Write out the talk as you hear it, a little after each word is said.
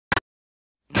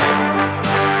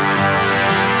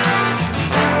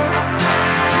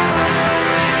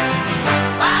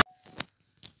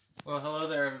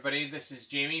This is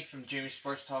Jamie from Jamie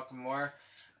Sports Talk and More.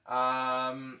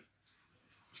 For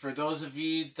those of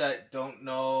you that don't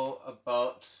know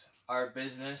about our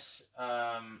business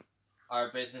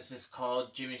is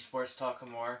called Jamie Sports Talk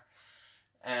and More.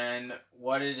 And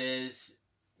what it is,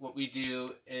 what we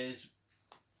do is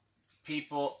we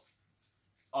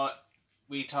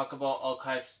talk about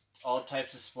all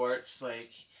types of sports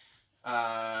like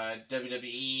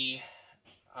WWE,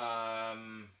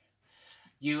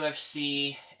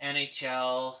 UFC,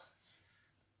 NHL,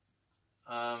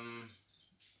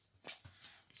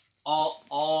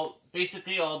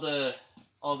 basically all the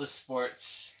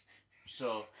sports.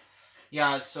 So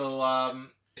yeah,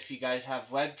 if you guys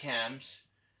have webcams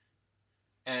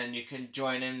and you can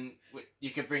join in,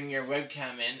 you could bring your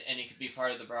webcam in and you could be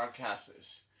part of the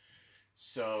broadcasts.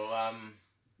 So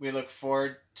we look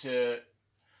forward to,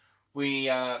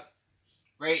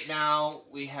 right now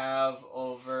we have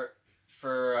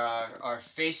for our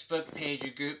Facebook page,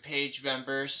 your group page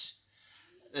members.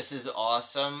 This is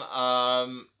awesome.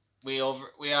 We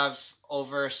have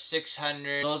over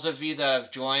 600. Those of you that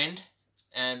have joined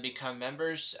and become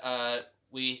members,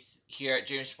 we here at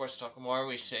Jamie Sports Talk and More,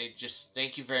 we say just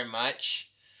thank you very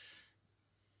much.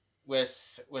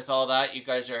 With all that, you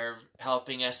guys are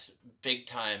helping us big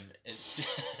time. It's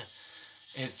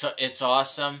it's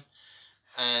awesome.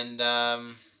 And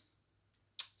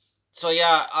so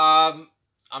yeah,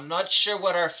 I'm not sure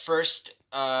what our first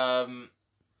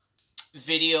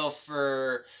video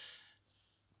for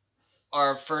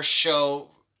our first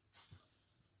show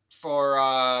for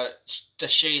the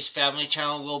Shays Family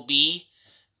Channel will be,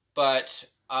 but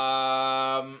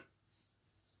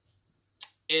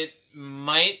it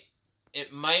might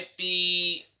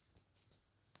be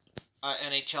an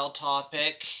NHL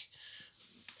topic.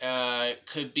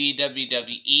 Could be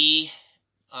WWE.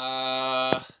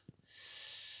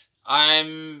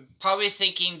 I'm probably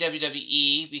thinking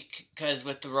WWE because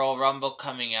with the Royal Rumble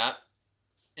coming up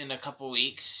in a couple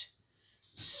weeks.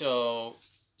 So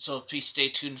please stay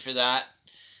tuned for that.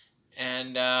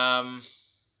 And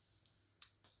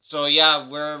so yeah,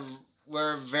 we're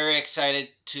very excited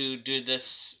to do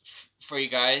this for you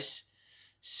guys.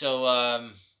 So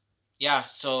yeah,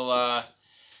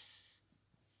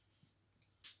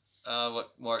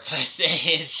 what more can I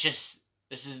say? It's just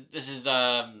this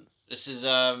is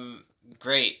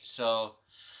great. So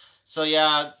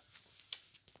yeah,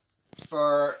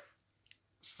 for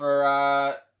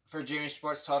Jamie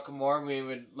Sports Talk and More, we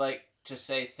would like to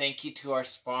say thank you to our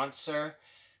sponsor,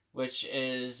 which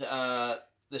is the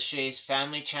Shays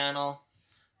Family Channel.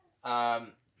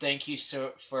 Thank you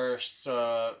for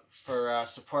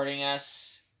supporting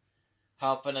us,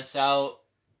 helping us out.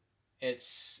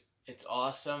 It's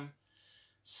awesome.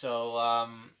 So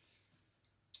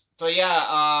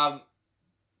yeah,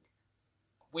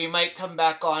 we might come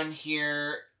back on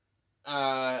here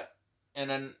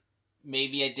in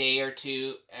maybe a day or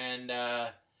two, and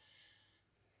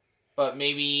but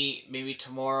maybe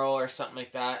tomorrow or something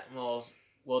like that, and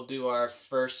we'll do our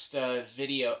first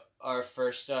video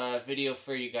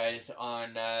for you guys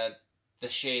on the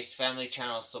Shays Family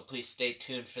Channel. So please stay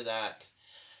tuned for that.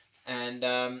 And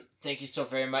thank you so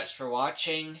very much for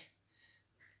watching,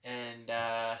 and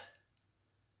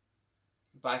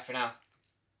bye for now.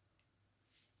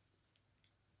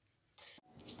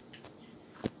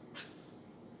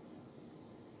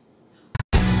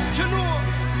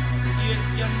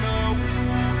 You know,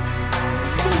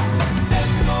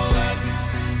 SOS,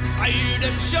 I hear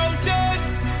them shouting.